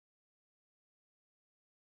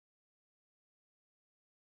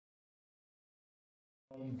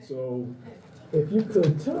So, if you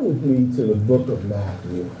could turn with me to the book of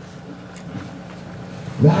Matthew.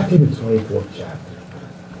 Matthew, the 24th chapter.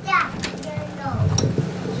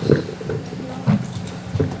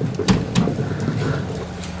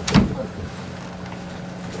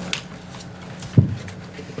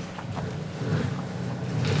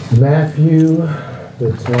 Matthew,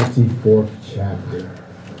 the 24th chapter.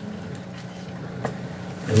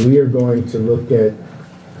 And we are going to look at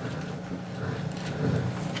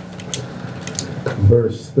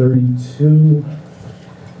verse 32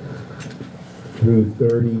 through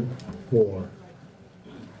 34.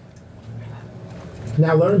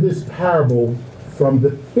 Now learn this parable from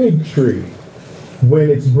the fig tree. When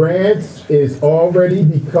its branch is already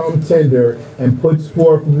become tender and puts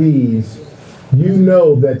forth leaves, you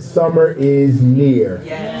know that summer is near.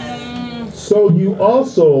 Yes. So you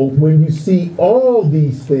also, when you see all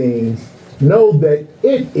these things, know that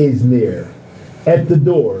it is near, at the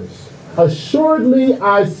doors. Assuredly,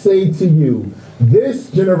 I say to you,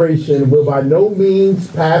 this generation will by no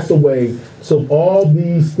means pass away till all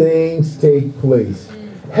these things take place.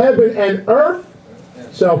 Heaven and earth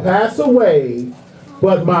shall pass away,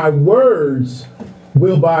 but my words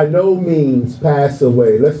will by no means pass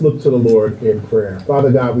away. Let's look to the Lord in prayer.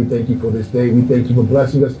 Father God, we thank you for this day. We thank you for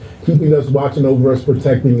blessing us, keeping us, watching over us,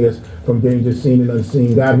 protecting us from danger seen and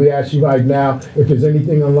unseen. God, we ask you right now, if there's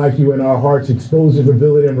anything unlike you in our hearts, expose it,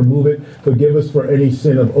 reveal it, and remove it. Forgive us for any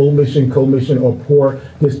sin of omission, commission, or poor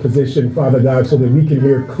disposition, Father God, so that we can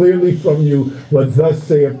hear clearly from you what thus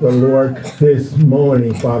saith the Lord this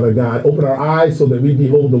morning, Father God. Open our eyes so that we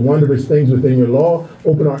behold the wondrous things within your law.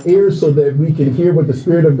 Open our ears so that we can hear what the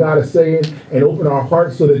Spirit of God is saying, and open our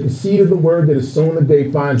hearts so that the seed of the word that is sown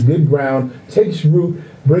today finds good ground, takes root,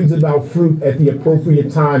 brings about fruit at the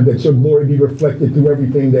appropriate time, that your glory be reflected through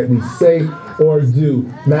everything that we say or do.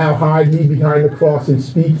 Now hide me behind the cross and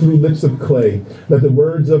speak through lips of clay. Let the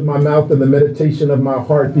words of my mouth and the meditation of my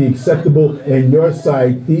heart be acceptable in your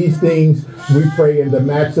sight. These things we pray in the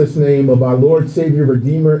matchless name of our Lord, Savior,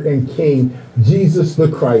 Redeemer, and King, Jesus the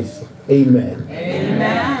Christ. Amen.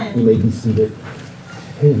 Amen. You may be seated.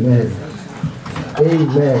 Amen.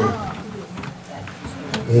 Amen.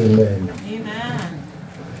 Amen.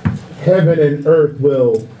 Heaven and earth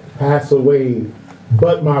will pass away,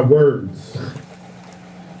 but my words,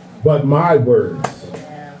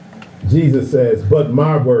 Jesus says, but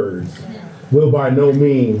my words will by no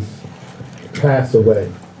means pass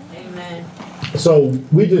away. Amen. So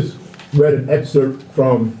we just read an excerpt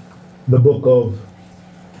from the book of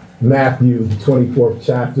Matthew, the 24th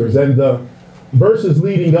chapters, and the verses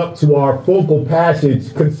leading up to our focal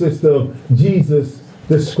passage consist of Jesus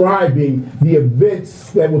describing the events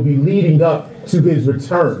that will be leading up to his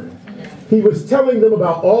return. He was telling them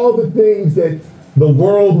about all the things that the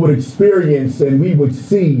world would experience and we would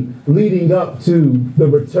see leading up to the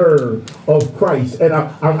return of Christ. And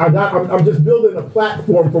I'm just building a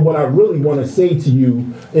platform for what I really want to say to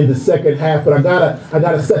you in the second half, but I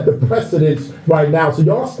gotta set the precedence right now. So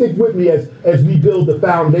y'all stick with me as we build the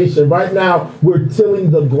foundation. Right now we're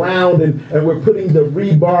tilling the ground and we're putting the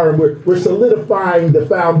rebar and we're solidifying the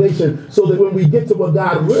foundation so that when we get to what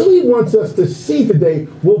God really wants us to see today,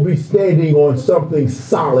 we'll be standing on something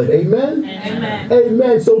solid. Amen? Amen.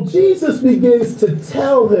 Amen. So Jesus begins to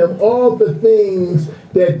tell him all the things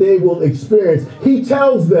that they will experience. He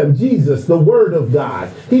tells them, Jesus, the Word of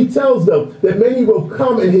God, he tells them that many will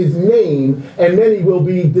come in his name and many will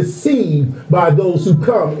be deceived by those who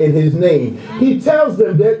come in his name. He tells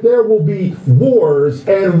them that there will be wars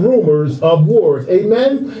and rumors of wars.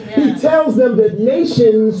 Amen? Yeah. He tells them that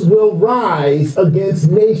nations will rise against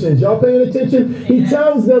nations. Y'all paying attention? Yeah. He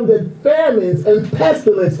tells them that famines and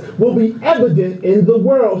pestilence will be evident in the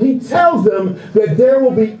world. He tells them that there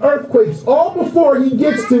will be earthquakes all before he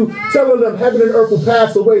gets to telling them heaven and earth will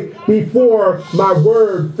pass away before my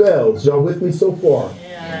word fails. Y'all with me so far?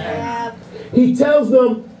 Yeah. He tells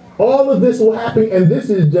them all of this will happen, and this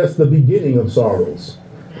is just the beginning of sorrows.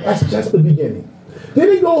 That's just the beginning.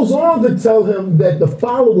 Then he goes on to tell him that the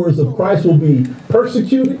followers of Christ will be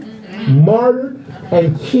persecuted, martyred,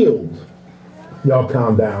 and killed. Y'all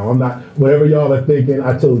calm down. I'm not, whatever y'all are thinking,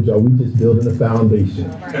 I told y'all, we just building a foundation.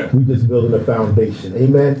 We just building a foundation.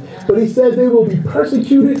 Amen. But he says they will be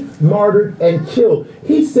persecuted, martyred, and killed.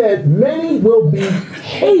 He said many will be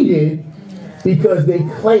hated because they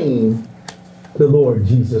claim the Lord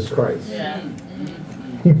Jesus Christ. Yeah.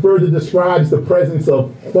 He further describes the presence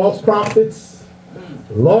of false prophets,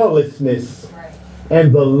 lawlessness,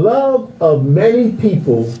 and the love of many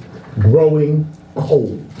people growing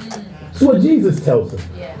cold. That's what Jesus tells him.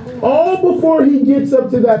 Yeah. All before he gets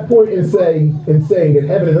up to that point and saying that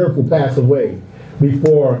heaven and earth will pass away.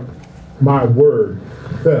 before my word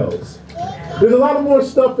fails. There's a lot of more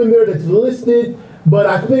stuff in there that's listed, but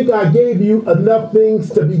I think I gave you enough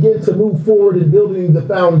things to begin to move forward in building the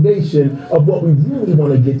foundation of what we really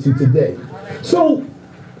want to get to today. So,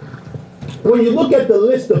 when you look at the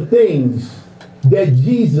list of things that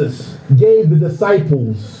Jesus gave the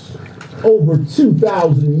disciples over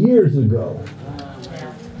 2,000 years ago,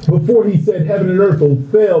 before he said heaven and earth will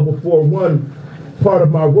fail before one part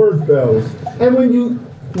of my word fails. And when you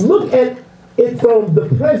look at it from the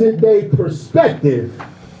present day perspective,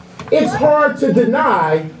 it's hard to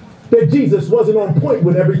deny that Jesus wasn't on point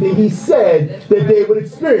with everything he said that they would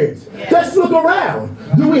experience. Just look around.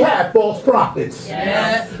 Do we have false prophets?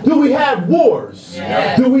 Yes. Do we have wars?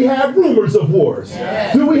 Yes. Do we have rumors of wars?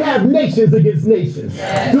 Yes. Do we have nations against nations?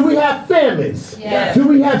 Yes. Do we have famines? Yes. Do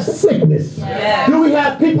we have sickness? Yes. Do we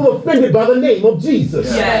have people offended by the name of Jesus?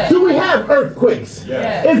 Yes. Do we have earthquakes?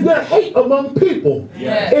 Yes. Is there hate among people?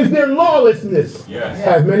 Yes. Is there lawlessness? Yes.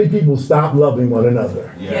 Have many people stopped loving one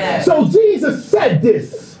another? Yes. So Jesus said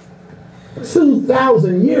this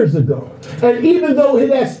 2,000 years ago. And even though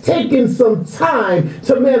it has taken some time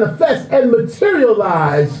to manifest and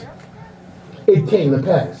materialize, it came to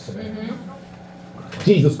pass. Mm-hmm.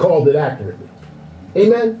 Jesus called it accurately.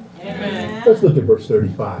 Amen? Amen? Let's look at verse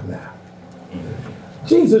 35 now.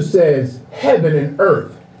 Jesus says, heaven and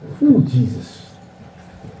earth. Ooh, Jesus.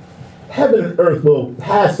 Heaven and earth will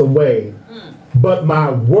pass away, but my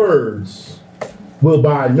words will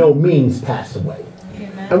by no means pass away.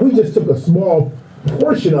 And we just took a small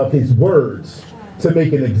portion of his words to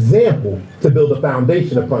make an example to build a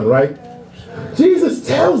foundation upon, right? Jesus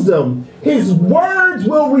tells them his words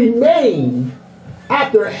will remain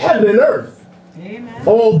after heaven and earth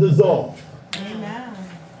all dissolve. Amen.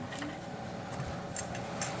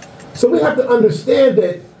 So we have to understand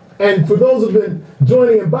that, and for those who've been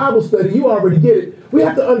joining in Bible study, you already get it. We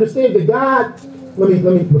have to understand that God, let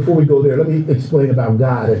me before we go there, let me explain about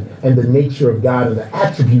God and the nature of God and the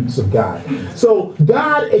attributes of God. So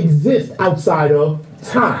God exists outside of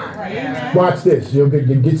time. Watch this. You'll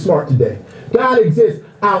get smart today. God exists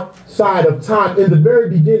outside of time. In the very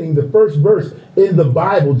beginning, the first verse in the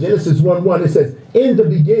Bible, Genesis 1:1, it says, in the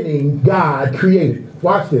beginning, God created.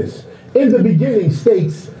 Watch this. In the beginning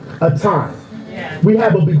states a time. We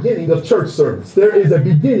have a beginning of church service. There is a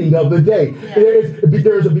beginning of the day.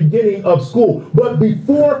 There is a beginning of school. But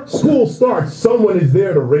before school starts, someone is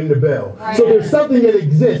there to ring the bell. So there's something that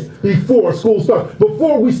exists before school starts.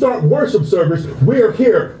 Before we start worship service, we're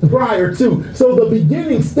here prior to. So the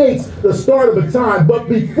beginning states the start of a time. But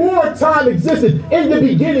before time existed, in the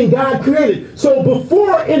beginning, God created. So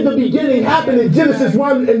before in the beginning happened in Genesis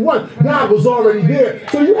 1:1, God was already there.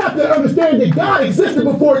 So you have to understand that God existed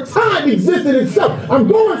before time existed itself. I'm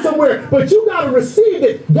going somewhere, but you got to receive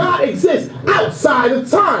it. God exists outside of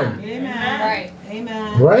time. Amen. Right.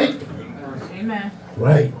 Amen. Right? Amen.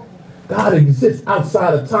 Right. God exists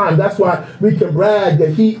outside of time. That's why we can brag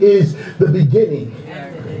that he is the beginning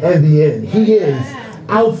and the end. He is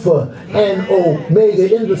Alpha and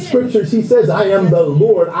Omega. In the scriptures, he says, I am the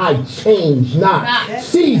Lord, I change not.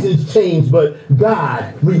 Seasons change, but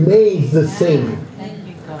God remains the same. Thank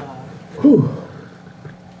you, God. Whew.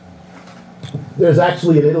 There's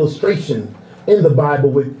actually an illustration in the Bible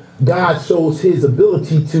where God shows his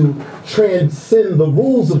ability to transcend the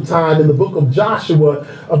rules of time in the book of Joshua,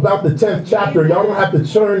 about the 10th chapter. Y'all don't have to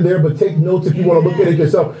turn there, but take notes if you want to look at it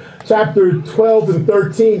yourself. Chapter 12 and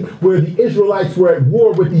 13, where the Israelites were at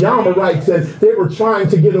war with the Amorites and they were trying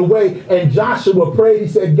to get away. And Joshua prayed. He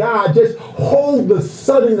said, God, just hold the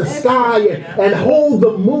sun in the sky and hold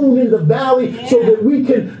the moon in the valley so that we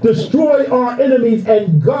can destroy our enemies.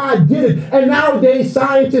 And God did it. And nowadays,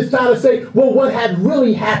 scientists try to say, well, what had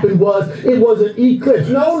really happened was it was an eclipse.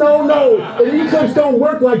 No, no, no. An eclipse don't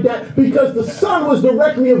work like that because the sun was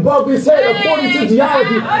directly above his head according to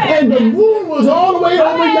geology. And the moon was all the way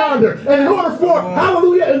over yonder. And in order for,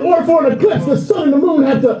 hallelujah, in order for an eclipse, the sun and the moon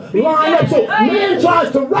have to line up. So man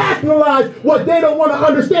tries to rationalize what they don't want to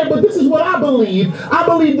understand. But this is what I believe. I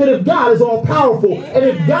believe that if God is all powerful, and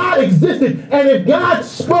if God existed, and if God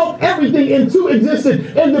spoke everything into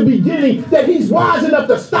existence in the beginning, that he's wise enough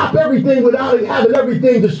to stop everything without having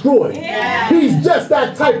everything destroyed. He's just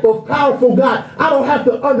that type of powerful God. I don't have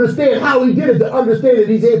to understand how he did it to understand that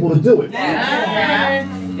he's able to do it.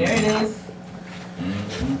 There it is.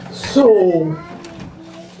 So,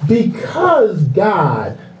 because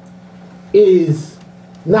God is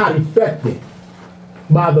not affected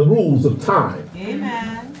by the rules of time,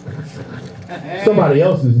 amen, Somebody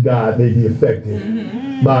else's God may be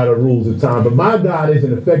affected by the rules of time, but my God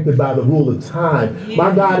isn't affected by the rule of time.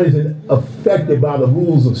 My God isn't affected by the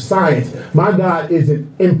rules of science. My God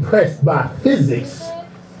isn't impressed by physics.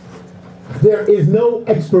 There is no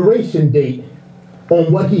expiration date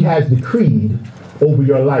on what he has decreed over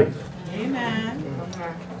your life. Amen.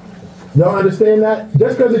 Y'all understand that?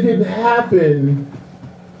 Just because it didn't happen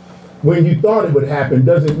when you thought it would happen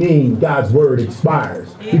doesn't mean God's word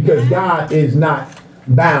expires, because God is not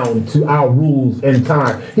bound to our rules and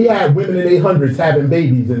time. He had women in their hundreds having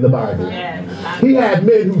babies in the Bible. He had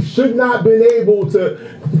men who should not been able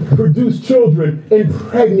to produce children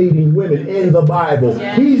impregnating women in the Bible.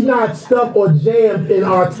 He's not stuck or jammed in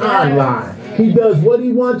our timeline. He does what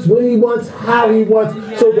he wants, when he wants, how he wants,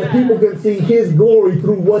 so that people can see his glory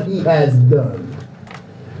through what he has done.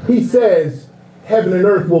 He says, heaven and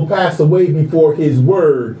earth will pass away before his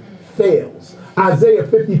word fails. Isaiah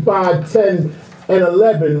 55, 10 and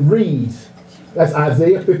 11 reads, that's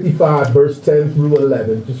Isaiah 55, verse 10 through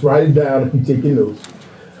 11. Just write it down if you're taking notes.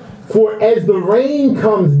 For as the rain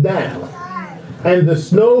comes down and the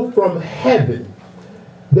snow from heaven,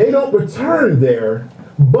 they don't return there,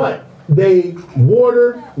 but they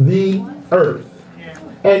water the earth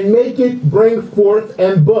and make it bring forth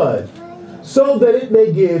and bud, so that it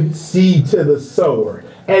may give seed to the sower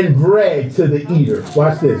and bread to the eater.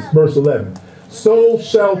 Watch this, verse 11. So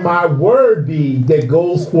shall my word be that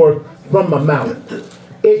goes forth from my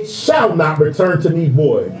mouth. It shall not return to me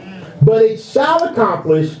void, but it shall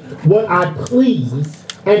accomplish what I please,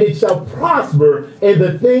 and it shall prosper in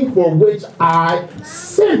the thing for which I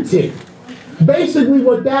sent it. Basically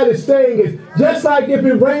what that is saying is, just like if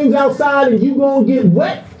it rains outside and you gonna get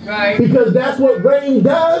wet, because that's what rain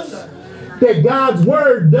does, that God's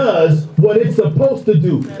word does what it's supposed to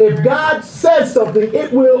do. If God says something,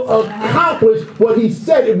 it will accomplish what he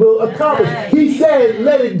said it will accomplish. He said,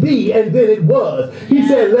 let it be, and then it was. He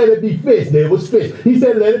said, let it be fish, there was fish. He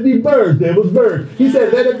said, let it be birds, there was birds. He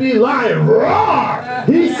said, let it be lion, roar.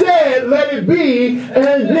 He said, let it be,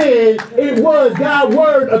 and then it was. God's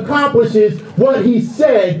word accomplishes what he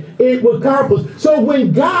said it would accomplish. So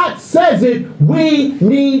when God says it, we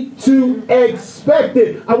need to expect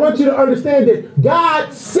it. I want you to understand that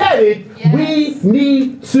God said it. Yes. We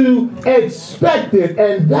need to expect it.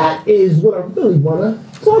 And that is what I really want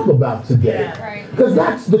to talk about today. Because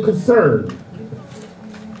that's the concern.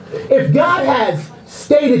 If God has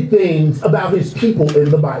stated things about his people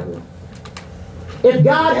in the Bible, if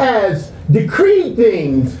God has decreed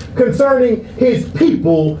things concerning his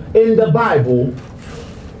people in the Bible,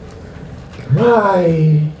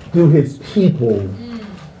 why do his people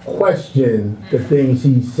question the things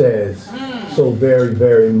he says so very,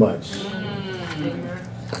 very much?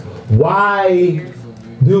 Why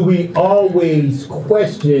do we always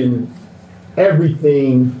question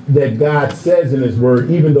everything that God says in his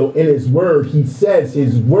word, even though in his word he says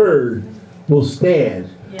his word will stand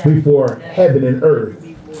before heaven and earth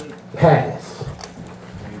pass?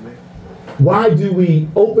 Why do we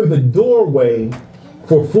open the doorway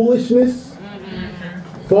for foolishness,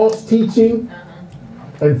 false teaching,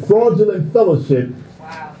 and fraudulent fellowship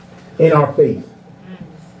in our faith?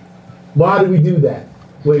 Why do we do that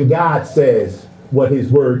when God says what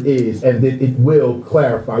his word is and that it will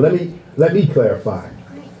clarify? Let me clarify.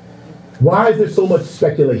 Why is there so much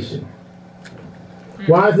speculation?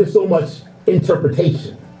 Why is there so much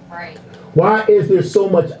interpretation? Why is there so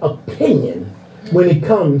much opinion when it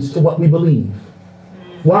comes to what we believe?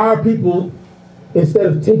 Why are people, instead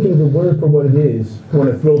of taking the word for what it is, want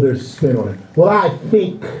to throw their spin on it? Well, I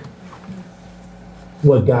think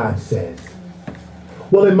what God says.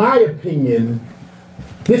 Well, in my opinion,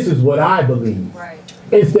 this is what I believe.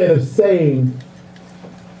 Instead of saying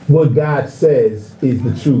what God says is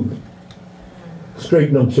the truth.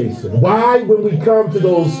 Straight no chaser. Why, when we come to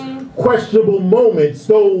those questionable moments,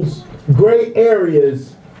 those gray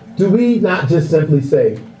areas, do we not just simply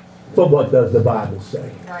say, but what does the Bible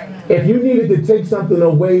say? If you needed to take something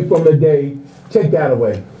away from the day, take that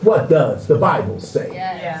away. What does the Bible say?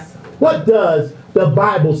 What does the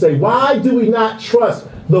Bible say? Why do we not trust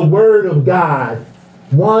the word of God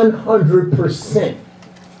 100%?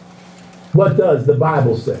 What does the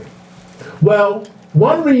Bible say? Well,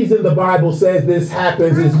 one reason the Bible says this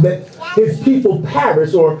happens is that his people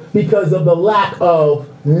perish, or because of the lack of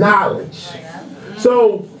knowledge.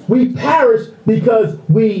 So we perish because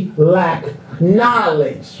we lack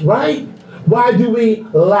knowledge, right? Why do we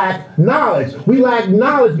lack knowledge? We lack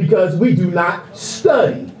knowledge because we do not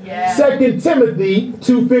study. 2 Timothy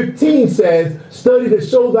 2:15 says, study to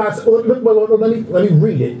show thyself. Let me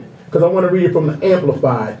read it, because I want to read it from the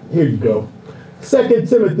Amplified. Here you go. 2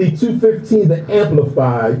 Timothy 2:15, the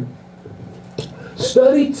Amplified.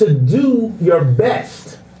 Study to do your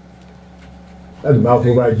best. That's a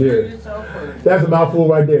mouthful right there. That's a mouthful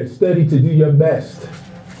right there. Study to do your best.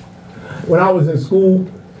 When I was in school,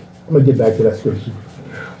 I'm going to get back to that scripture.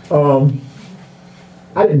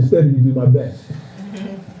 I didn't study to do my best.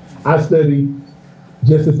 I studied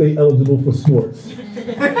just to stay eligible for sports.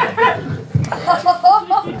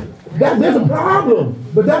 There's a problem.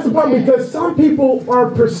 But that's a problem because some people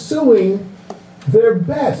are pursuing their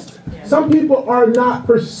best. Some people are not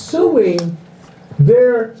pursuing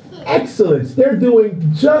their excellence. They're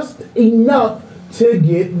doing just enough to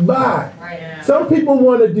get by. Some people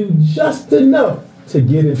want to do just enough to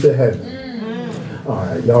get into heaven. All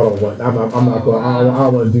right, y'all don't want. I'm not going. I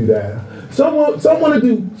don't want to do that. Some want to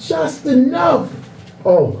do just enough.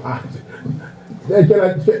 To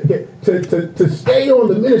stay on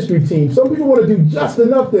the ministry team. Some people want to do just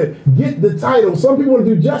enough to get the title. Some people want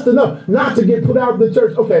to do just enough not to get put out of the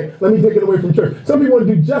church. Okay, let me take it away from church. Some people want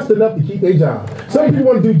to do just enough to keep their job. Some people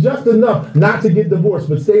want to do just enough not to get divorced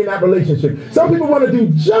but stay in that relationship. Some people want to do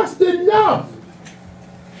just enough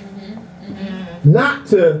not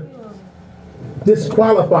to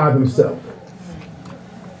disqualify themselves.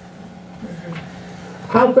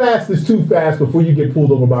 How fast is too fast before you get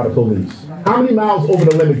pulled over by the police? How many miles over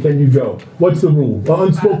the limit can you go? What's the rule? The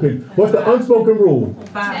unspoken. What's the unspoken rule?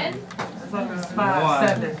 5. 5,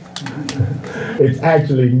 7. It's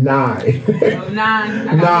actually 9.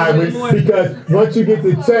 9. 9, because once you get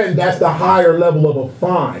to 10, that's the higher level of a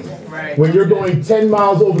fine. Right. When you're going 10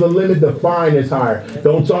 miles over the limit, the fine is higher.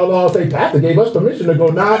 Don't y'all all say, Pastor gave us permission to go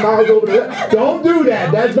 9 miles over the limit. Don't do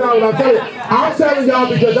that. That's not what I'm telling you. I'm telling y'all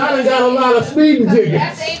because I done got a lot of speeding tickets.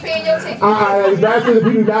 That's ain't paying your ticket.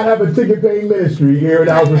 We do not have a ticket paying ministry here at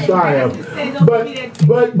Alpha Triumph. But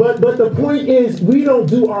the point is, we don't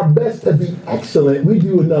do our best to be excellent. We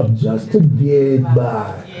do enough just to get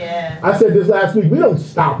by. Yeah. I said this last week. We don't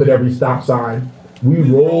stop at every stop sign. We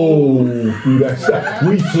roll through that stuff.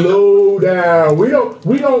 We slow down. We don't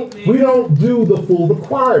do the full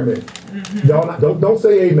requirement. Don't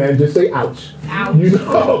say amen. Just say ouch. Ouch. You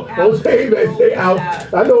know, don't say amen. Say ouch.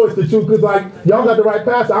 I know it's the truth because like y'all got the right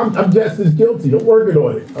pastor. I'm just as guilty. I'm working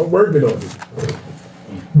on it.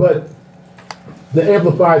 But the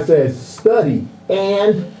Amplified says, study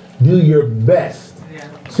and do your best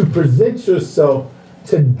to present yourself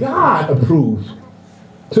to God approved.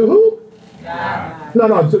 To who? No,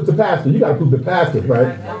 to pastor. You got to prove to pastor,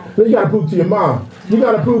 right? Then you got to prove to your mom. You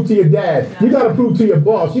got to prove to your dad. You got to prove to your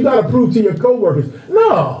boss. You got to prove to your co-workers.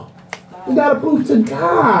 No. You got to prove to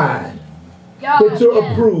God that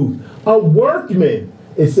you're approved. A workman,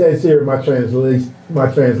 it says here in my translation,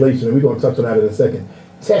 and we're going to touch on that in a second,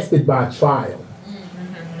 tested by trial.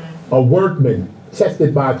 A workman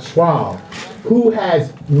tested by trial who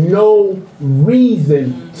has no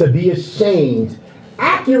reason to be ashamed,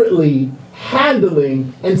 accurately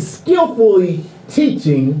handling and skillfully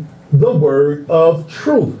teaching the word of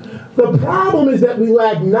truth. The problem is that we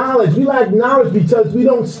lack knowledge. We lack knowledge because we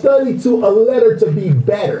don't study to a letter to be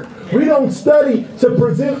better. We don't study to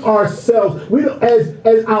present ourselves as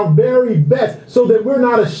our very best so that we're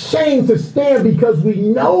not ashamed to stand because we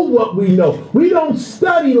know what we know. We don't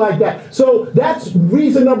study like that. So that's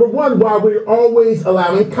reason number one why we're always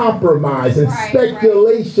allowing compromise and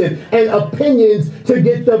speculation and opinions to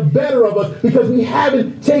get the better of us because we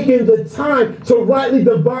haven't taken the time to rightly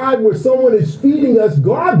divide where someone is feeding us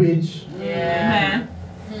garbage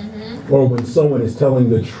or when someone is telling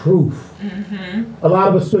the truth. A lot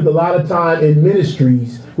of us spent a lot of time in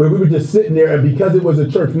ministries where we were just sitting there, and because it was a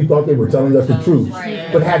church, we thought they were telling us the truth.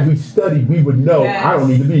 But had we studied, we would know, I don't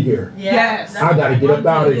need to be here. I got to get up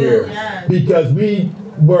out of here. Because we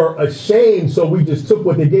were ashamed, so we just took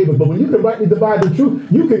what they gave us. But when you can rightly divide the truth,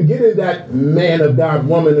 you can get in that man of God,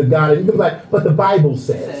 woman of God, and you can be like, but the Bible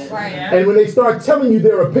says. And when they start telling you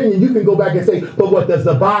their opinion, you can go back and say, but what does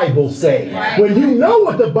the Bible say? When you know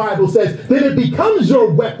what the Bible says, then it becomes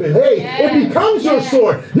your weapon. Hey, it becomes your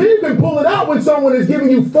sword. Then you can pull it out when someone is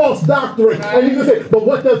giving you false doctrine. And you can say, but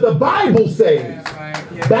what does the Bible say?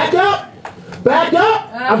 Back up. Back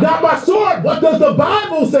up. I've got my sword. What does the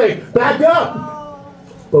Bible say? Back up.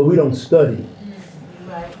 But we don't study.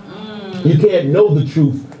 You can't know the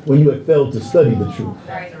truth when you have failed to study the truth.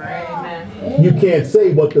 You can't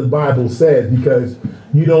say what the Bible says because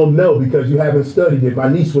you don't know, because you haven't studied it. My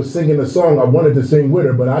niece was singing a song. I wanted to sing with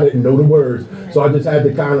her, but I didn't know the words. So I just had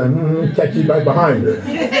to kind of catch it right behind her.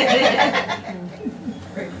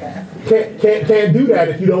 Can't do that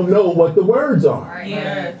if you don't know what the words are.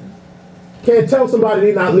 Can't tell somebody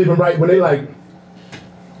they're not living right when they like,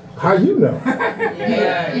 how you know?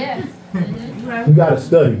 You got to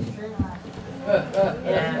study.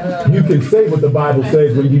 You can say what the Bible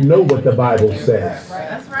says when you know what the Bible says.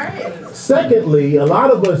 That's right. Secondly, a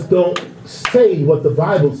lot of us don't say what the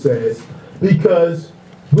Bible says because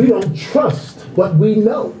we don't trust what we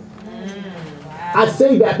know. I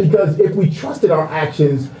say that because if we trusted our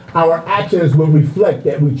actions will reflect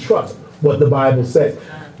that we trust what the Bible says.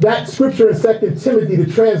 That scripture in 2 Timothy,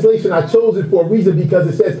 the translation, I chose it for a reason because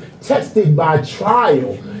it says, tested by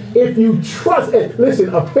trial. If you trust, and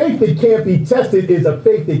listen, a faith that can't be tested is a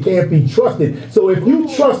faith that can't be trusted. So if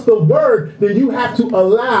you trust the word, then you have to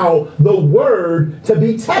allow the word to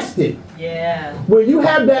be tested. Yeah. When you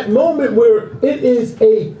have that moment where it is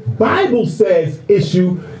a Bible says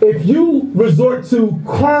issue, if you resort to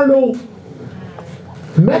carnal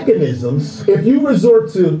mechanisms, if you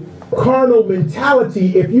resort to carnal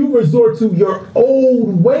mentality, if you resort to your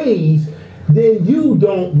old ways, then you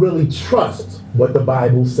don't really trust what the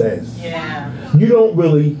Bible says. Yeah. You don't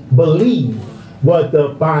really believe what the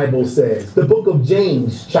Bible says. The book of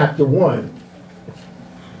James, chapter 1.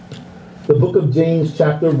 The book of James,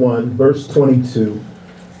 chapter 1, verse 22.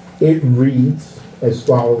 It reads as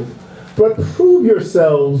follows. But prove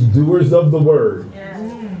yourselves doers of the word,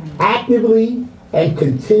 actively and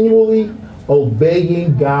continually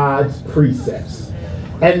obeying God's precepts,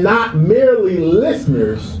 and not merely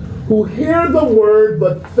listeners who hear the word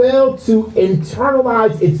but fail to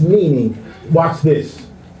internalize its meaning. Watch this.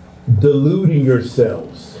 Deluding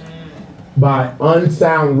yourselves by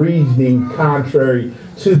unsound reasoning contrary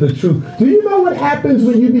to the truth. Do you know what happens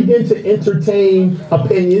when you begin to entertain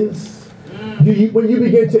opinions? When you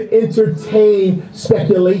begin to entertain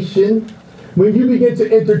speculation? When you begin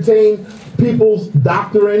to entertain people's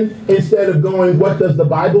doctrine instead of going, what does the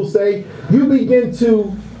Bible say? You begin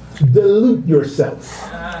to dilute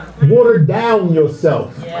yourself, water down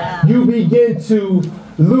yourself. Yeah. You begin to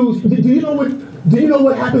lose. Do you know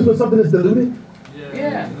what happens when something is diluted?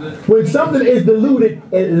 Yeah. When something is diluted,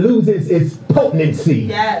 it loses its potency.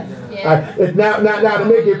 Yes. Now, to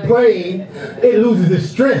make it plain, it loses its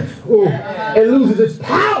strength. Ooh. It loses its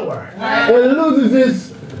power. It loses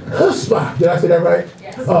its chutzpah. Did I say that right?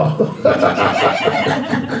 Yes. Oh.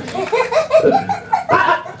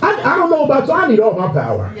 I don't know about you. I need all my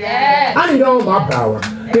power. Yes. I need all my power.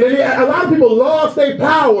 A lot of people lost their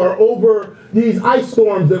power over these ice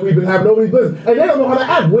storms that we've been having over these blizzards, and they don't know how to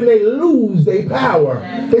act when they lose their power.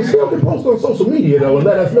 They still can post on social media though and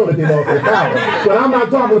let us know that they lost their power. But I'm not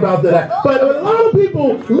talking about that. But a lot of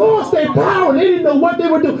people lost their power and they didn't know what they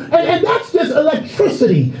were doing. And that's just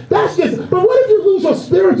electricity. But what if you lose your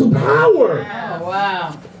spiritual power? Oh,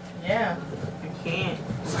 wow. Yeah. You can't.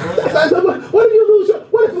 What if you lose your,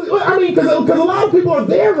 because a lot of people are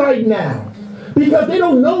there right now. Because they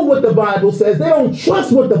don't know what the Bible says. They don't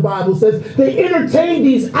trust what the Bible says. They entertain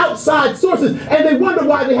these outside sources and they wonder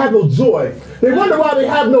why they have no joy. They wonder why they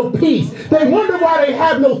have no peace. They wonder why they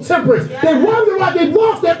have no temperance. Yes. They wonder why they've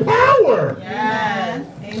lost their power. Yes.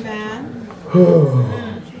 Amen.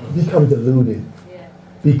 Become deluded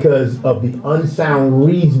because of the unsound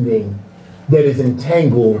reasoning that is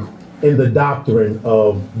entangled in the doctrine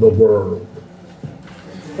of the world.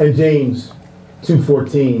 And James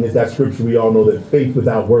 2:14 is that scripture we all know that faith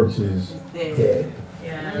without works is dead.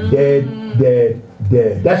 Yeah.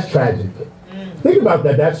 Dead. That's tragic. Think about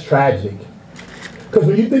that. That's tragic. Because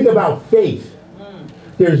when you think about faith,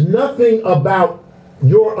 there's nothing about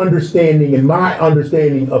your understanding and my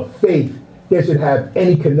understanding of faith that should have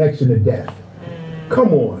any connection to death.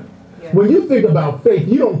 Come on. When you think about faith,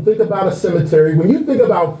 you don't think about a cemetery. When you think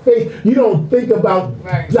about faith, you don't think about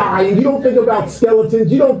dying. You don't think about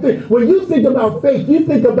skeletons. When you think about faith, you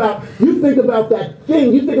think about that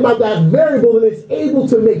thing. You think about that variable that is able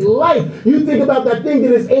to make life. You think about that thing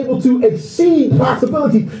that is able to exceed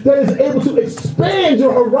possibility, that is able to expand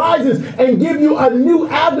your horizons and give you a new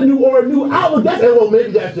avenue or a new outlook.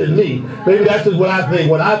 Maybe that's just me. Maybe that's just what I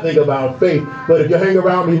think when I think about faith. But if you hang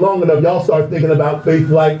around me long enough, y'all start thinking about faith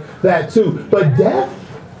like that too. But death,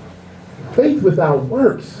 faith without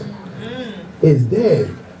works is dead.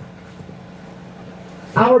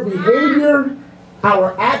 Our behavior,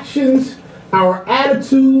 our actions, our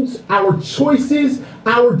attitudes, our choices,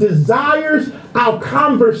 our desires, our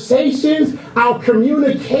conversations, our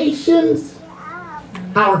communications,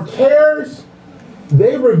 our cares,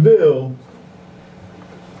 they reveal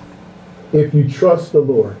if you trust the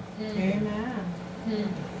Lord. Amen.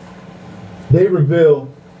 They reveal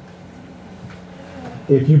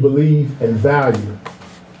if you believe and value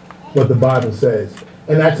what the Bible says.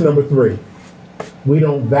 And that's number 3. We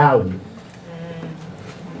don't value.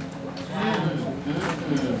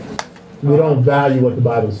 We don't value what the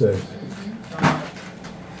Bible says.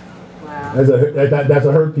 That's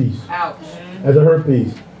a hurt piece. Ouch. That's a hurt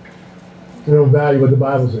piece. You don't value what the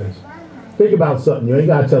Bible says. Think about something. You ain't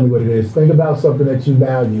got to tell me what it is. Think about something that you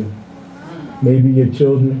value. Maybe your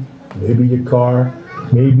children, maybe your car,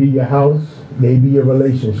 maybe your house, maybe your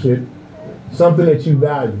relationship. Something that you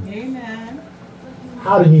value. Amen.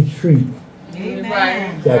 How do you treat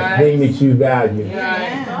Amen. that thing that you value?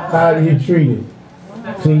 Amen. How do you treat it?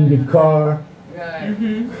 Clean your car,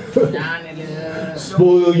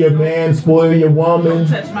 spoil your man, spoil your woman,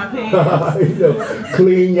 Touch my pants.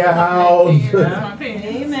 clean your house,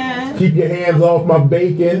 Amen. keep your hands off my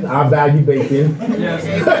bacon. I value bacon.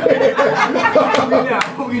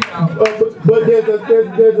 But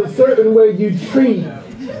there's a certain way you treat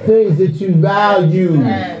things that you value.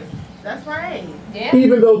 Yes. That's right. Yeah.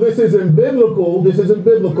 Even though this isn't biblical, I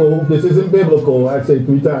say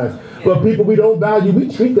 3 times. But people we don't value, we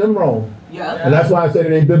treat them wrong. Yep. And that's why I said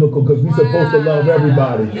it ain't biblical, because we're supposed to love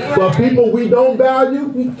everybody. But people we don't value,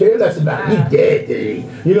 we care less about. We dead thing.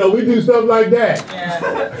 You know, we do stuff like that.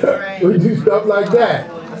 Yeah. Right. We do stuff like that.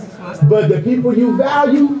 But the people you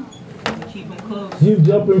value, Keep them close. you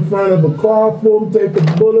jump in front of a car for them, take a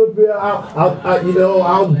bullet bill.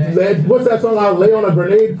 I'll lay, what's that song? I'll lay on a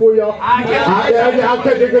grenade for y'all. I'll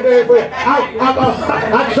catch a grenade for you.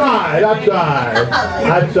 I tried.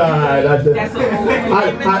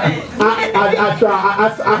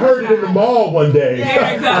 I heard it in the mall one day.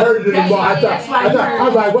 I heard it in the mall. I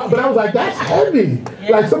was like, what? But I was like, that's heavy.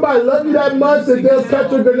 Like somebody love you that much that they'll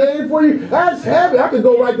catch a grenade for you. That's heavy. I could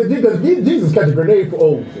go right to Jesus. Jesus catch a grenade for.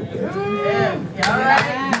 Oh, okay.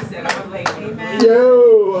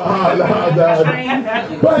 Yo,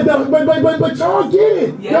 but y'all get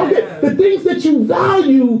it. Y'all get the things that you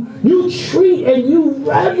value, you treat and you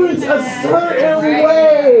reverence a certain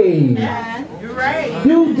way. You're right.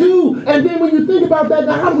 You do. And then when you think about that,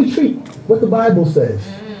 now how do we treat what the Bible says?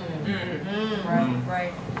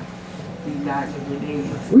 Right.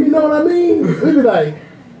 You know what I mean? We be like,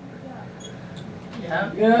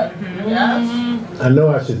 Yeah. I know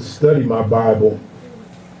I should study my Bible,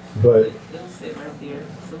 but It'll sit right there.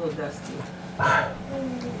 It's a little dusty.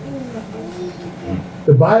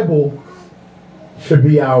 the Bible should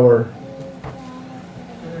be our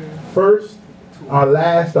first, our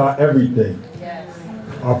last, our everything. Yes.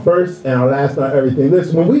 Our first and our last, our everything.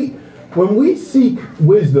 Listen, when we seek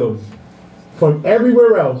wisdom from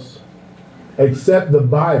everywhere else except the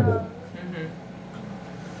Bible,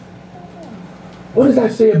 what does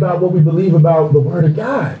that say about what we believe about the Word of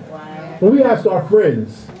God? Wow. When we ask our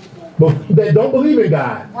friends that don't believe in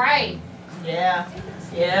God, Right. Yeah.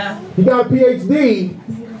 Yeah. he got a PhD,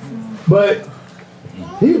 but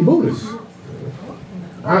he's Buddhist.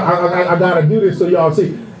 I gotta do this so y'all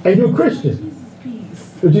see. And you're a Christian.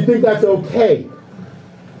 But you think that's okay?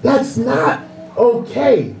 That's not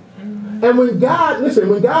okay. And when God is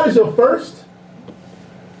your first,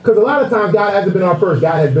 because a lot of times God hasn't been our first,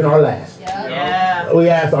 God has been our last. Yeah. We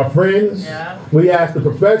ask our friends, Yeah. we ask the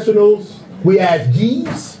professionals, we ask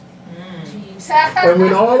Jeeves. And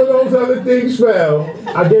when all of those other things fail,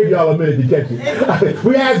 I gave y'all a minute to catch it.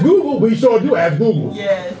 We asked Google, we sure do ask Google.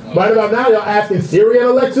 Yes. Right about now, y'all asking Siri and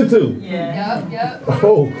Alexa too. Yeah. Yep.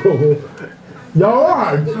 Oh, y'all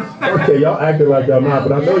are. Okay, y'all acting like y'all not,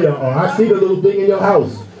 but I know y'all are. I see the little thing in your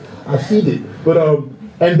house. I see it. But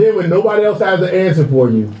and then when nobody else has the answer for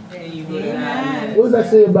you, Amen. what does that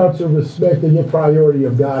say about your respect and your priority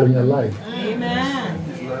of God in your life? Amen.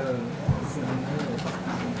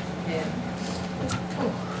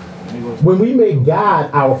 When we make God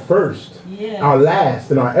our first, Yeah. our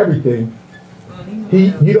last, and our everything,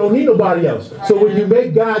 you don't need nobody else. So when you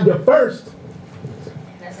make God your first,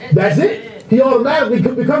 that's it. He automatically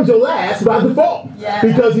becomes your last by default. Yeah.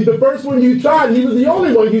 Because he's the first one you tried, and he was the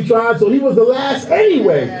only one you tried, so he was the last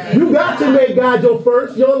anyway. You got to make God your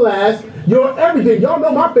first, your last, your everything. Y'all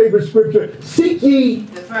know my favorite scripture. Seek ye.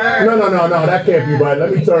 No, that can't be right.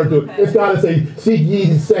 Let me turn to it. It's got to say, seek ye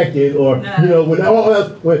the second, or, when all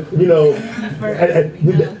else,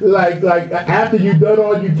 like after you've done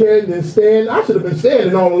all you can, then stand. I should have been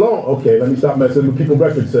standing all along. Okay, let me stop messing with people's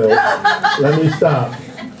record sales. Let me stop.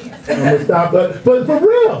 I'm going to stop. But for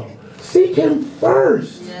real, seek him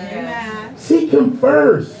first. Yeah. Seek him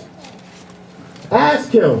first.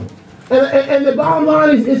 Ask him. And the bottom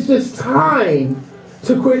line is, it's just time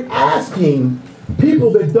to quit asking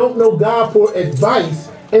people that don't know God for advice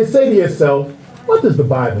and say to yourself, what does the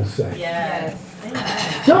Bible say? Yes.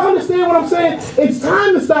 Y'all understand what I'm saying? It's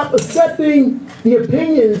time to stop accepting the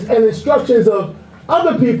opinions and instructions of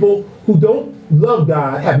other people who don't love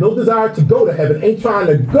God, have no desire to go to heaven, ain't trying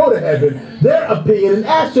to go to heaven, their opinion, and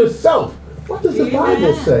ask yourself, what does the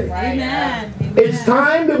Bible say? Amen. It's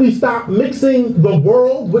time that we stop mixing the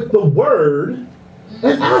world with the word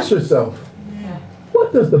and ask yourself,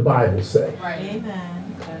 what does the Bible say?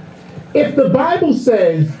 Amen. If the Bible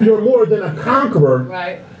says you're more than a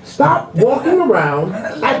conqueror, stop walking around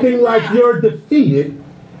acting like you're defeated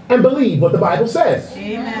and believe what the Bible says.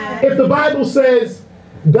 Amen. If the Bible says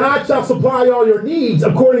God shall supply all your needs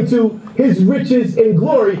according to his riches and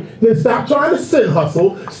glory, then stop trying to sin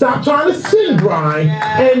hustle, stop trying to sin grind,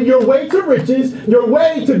 and your way to riches, your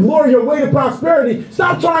way to glory, your way to prosperity,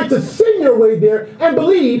 stop trying to sin your way there and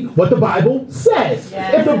believe what the Bible says.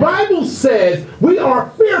 If the Bible says we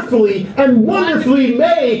are fearfully and wonderfully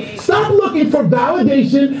made, stop looking for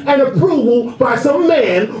validation and approval by some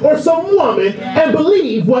man or some woman and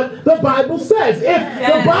believe what the Bible says. If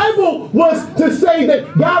the Bible was to say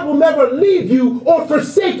that God will never leave you or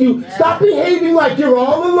forsake you, stop behaving like you're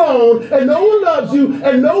all alone and no one loves you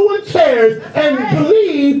and no one cares and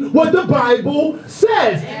believe what the Bible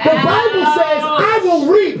says. The Bible says, I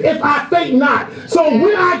will reap if I faint not. So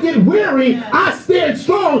when I get weary, I stand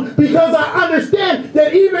strong because I understand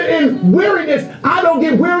that even in weariness, I don't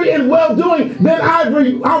get weary in well-doing, then I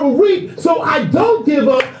will reap. So I don't give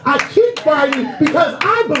up. I keep fighting because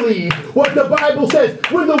I believe what the Bible says.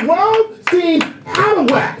 When the world seems out of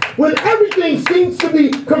whack, when everything seems to be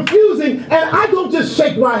confusing, and I don't just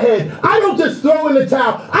shake my head, I don't just throw in the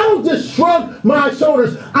towel, I don't just shrug my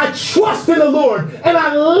shoulders, I trust in the Lord, and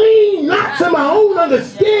I lean not to my own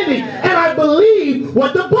understanding, and I believe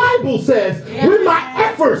what the Bible says. When my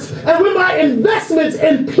efforts and when my investments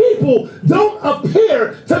in people don't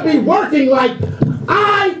appear to be working like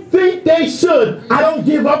I think they should, I don't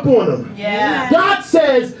give up on them. God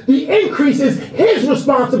says the increase is his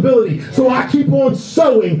responsibility. So I keep on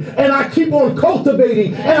sowing and I keep on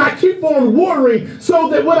cultivating and I keep on watering so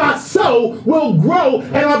that what I sow will grow,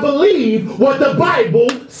 and I believe what the Bible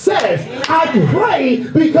says. I pray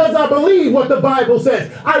because I believe what the Bible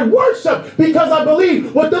says. I worship because I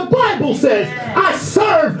believe what the Bible says. I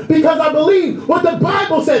serve because I believe what the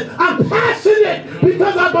Bible says. I'm passionate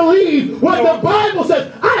because I believe what the Bible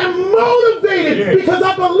says. I am motivated because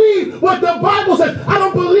I believe what the Bible says. I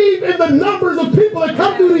don't believe in the numbers of people that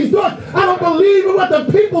come through these doors. I don't believe in what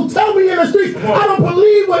the people tell me in the streets. I don't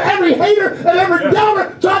believe what every hater and every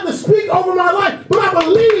doubter tried to speak over my life. But I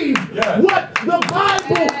believe what the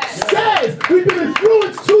Bible says. We've been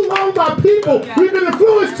influenced too long by people. We've been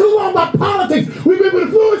influenced too long by politics. We've been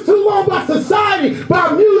influenced too long by society,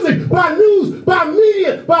 by music, by news, by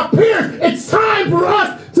media, by peers. It's time for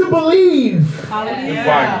us to believe what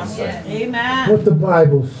the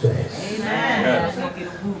Bible says.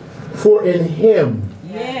 For in him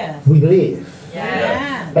we live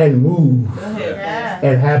and move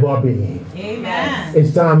and have our being.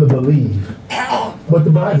 It's time to believe what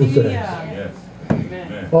the Bible says.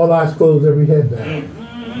 All eyes closed, every head bowed.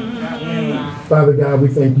 Father God, we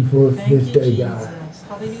thank you for this day, God.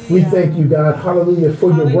 We thank you, God, hallelujah,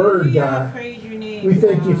 for your word, God. We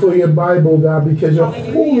thank you for your Bible, God, because your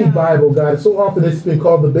holy Bible, God, so often it's been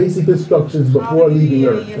called the basic instructions before leaving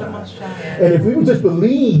earth, God. And if we would just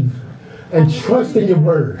believe and trust in your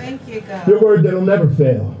word that'll never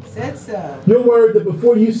fail. Your word that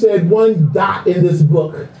before you said one dot in this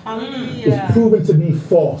book is proven to be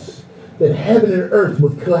false, that heaven and earth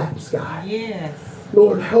would collapse, God.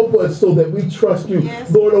 Lord, help us so that we trust you.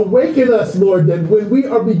 Lord, awaken us, Lord, that when we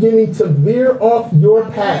are beginning to veer off your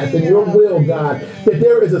path and your will, God, that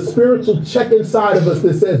there is a spiritual check inside of us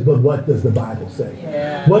that says, but what does the Bible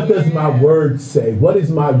say? What does my word say? What is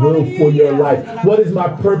my will for your life? What is my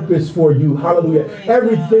purpose for you? Hallelujah.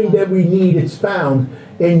 Everything that we need is found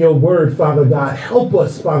in your word, Father God. Help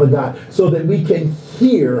us, Father God, so that we can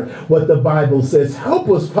hear what the Bible says. Help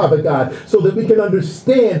us, Father God, so that we can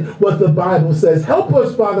understand what the Bible says. Help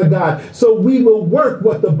us, Father God, so we will work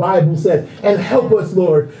what the Bible says. And help us,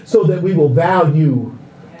 Lord, so that we will value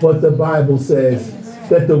what the Bible says,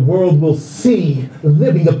 that the world will see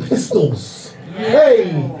living epistles,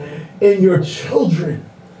 hey, in your children.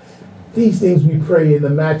 These things we pray in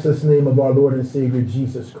the matchless name of our Lord and Savior,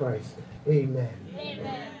 Jesus Christ. Amen.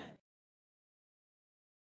 Amen.